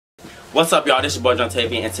What's up, y'all? This is your boy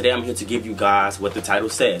Jontavian, and today I'm here to give you guys what the title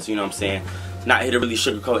says. You know what I'm saying? Not here to really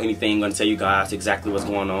sugarcoat anything. I'm going to tell you guys exactly what's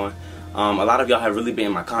going on. A lot of y'all have really been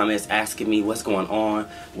in my comments asking me what's going on,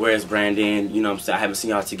 where's Brandon, you know what I'm saying? I haven't seen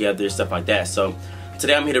y'all together, stuff like that. So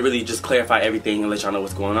today I'm here to really just clarify everything and let y'all know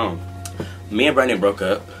what's going on. Me and Brandon broke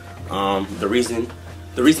up. The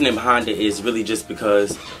reasoning behind it is really just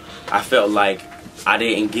because I felt like I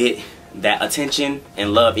didn't get that attention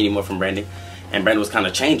and love anymore from Brandon. And Brandon was kind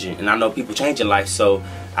of changing, and I know people change in life, so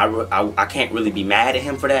I can't really be mad at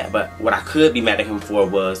him for that. But what I could be mad at him for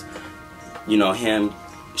was, you know, him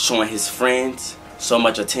showing his friends so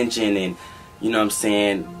much attention and, you know what I'm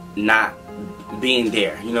saying, not being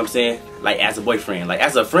there, you know what I'm saying, like as a boyfriend. Like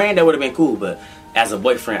as a friend, that would have been cool, but as a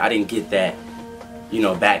boyfriend, I didn't get that, you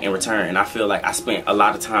know, back in return. And I feel like I spent a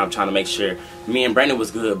lot of time trying to make sure me and Brandon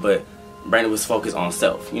was good, but Brandon was focused on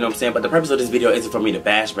self, you know what I'm saying. But the purpose of this video isn't for me to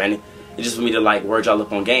bash Brandon. It's just for me to like word y'all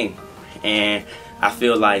up on game. And I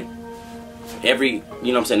feel like every, you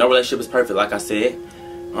know what I'm saying, no relationship is perfect, like I said.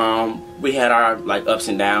 We had our like ups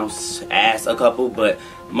and downs as a couple, but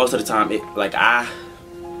most of the time I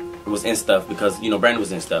was in stuff because, you know, Brandon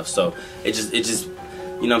was in stuff. So it just you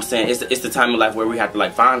know what I'm saying, it's the time in life where we have to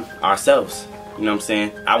like find ourselves, you know what I'm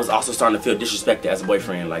saying. I was also starting to feel disrespected as a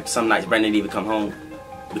boyfriend. Like some nights Brandon didn't even come home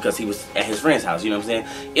because he was at his friend's house, you know what I'm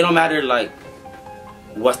saying. It don't matter like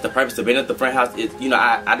what's the purpose of being at the friend house. You know,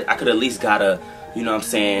 I could at least got a, you know what I'm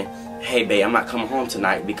saying, hey babe, I'm not coming home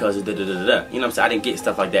tonight because of da-da-da-da-da. You know what I'm saying? I didn't get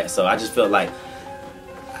stuff like that. So I just feel like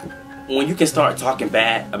when you can start talking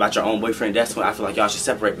bad about your own boyfriend, that's when I feel like y'all should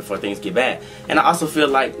separate before things get bad. And I also feel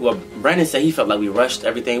like, well, Brandon said he felt like we rushed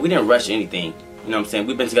everything. We didn't rush anything. You know what I'm saying?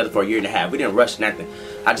 We've been together for a year and a half. We didn't rush nothing.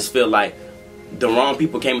 I just feel like the wrong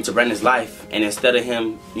people came into Brandon's life, and instead of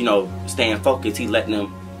him, you know, staying focused, he letting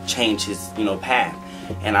them change his, you know, path.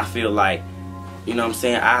 And I feel like, you know what I'm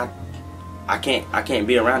saying, I can't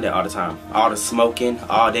be around that all the time. All the smoking,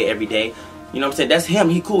 all day, every day. You know what I'm saying? That's him.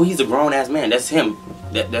 He cool. He's a grown-ass man. That's him.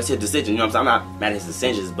 That's his decision. You know what I'm saying? I'm not mad at his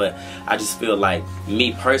decisions, but I just feel like,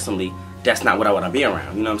 me personally, that's not what I want to be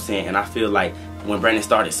around. You know what I'm saying? And I feel like when Brandon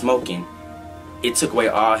started smoking, it took away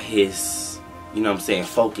all his, you know what I'm saying,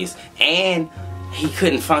 focus. And he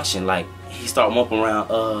couldn't function. Like, he started moping around,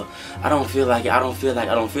 I don't feel like it, I don't feel like,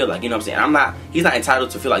 you know what I'm saying? He's not entitled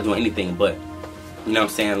to feel like doing anything, but, you know what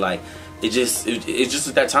I'm saying, like, it's just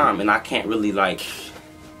at that time, and I can't really, like,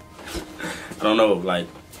 I don't know, like,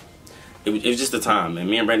 it was just the time, and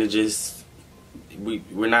me and Brandon just,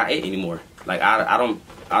 we're not it anymore. Like, I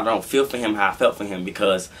don't feel for him how I felt for him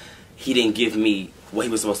because he didn't give me what he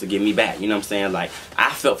was supposed to give me back, you know what I'm saying? Like,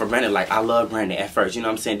 I felt for Brandon, like, I loved Brandon at first, you know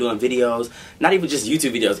what I'm saying? Doing videos, not even just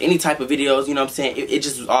YouTube videos, any type of videos, you know what I'm saying? It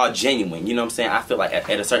just was all genuine, you know what I'm saying? I feel like at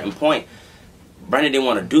a certain point, Brandon didn't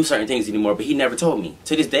want to do certain things anymore, but he never told me.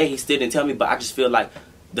 To this day, he still didn't tell me, but I just feel like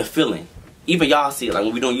the feeling, even y'all see it, like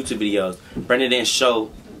when we doing YouTube videos, Brandon didn't show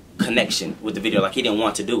connection with the video, like he didn't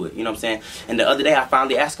want to do it, you know what I'm saying? And the other day, I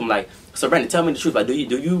finally asked him, like, so Brandon, tell me the truth, like, do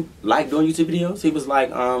you like doing YouTube videos? He was like,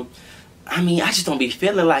 I mean, I just don't be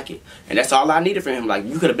feeling like it. And that's all I needed from him. Like,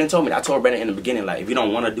 you could have been told me. I told Brandon in the beginning, like, if you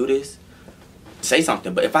don't want to do this, say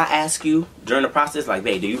something. But if I ask you during the process, like,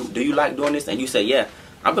 babe, do you like doing this? And you say, yeah,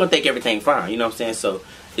 I'm going to think everything fine. You know what I'm saying? So,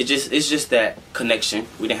 it's just that connection.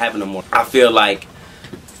 We didn't have it no more. I feel like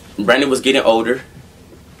Brandon was getting older.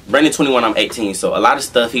 Brandon 21, I'm 18. So, a lot of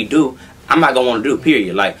stuff he do, I'm not going to want to do,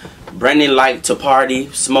 period. Like, Brandon like to party,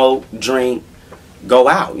 smoke, drink, go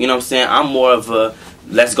out. You know what I'm saying? I'm more of a,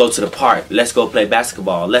 let's go to the park. Let's go play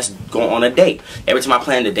basketball. Let's go on a date. Every time I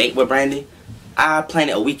plan a date with Brandon, I plan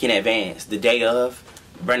it a week in advance. The day of,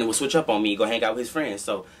 Brandon will switch up on me, go hang out with his friends.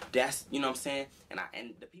 So that's, you know what I'm saying?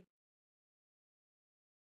 And the people.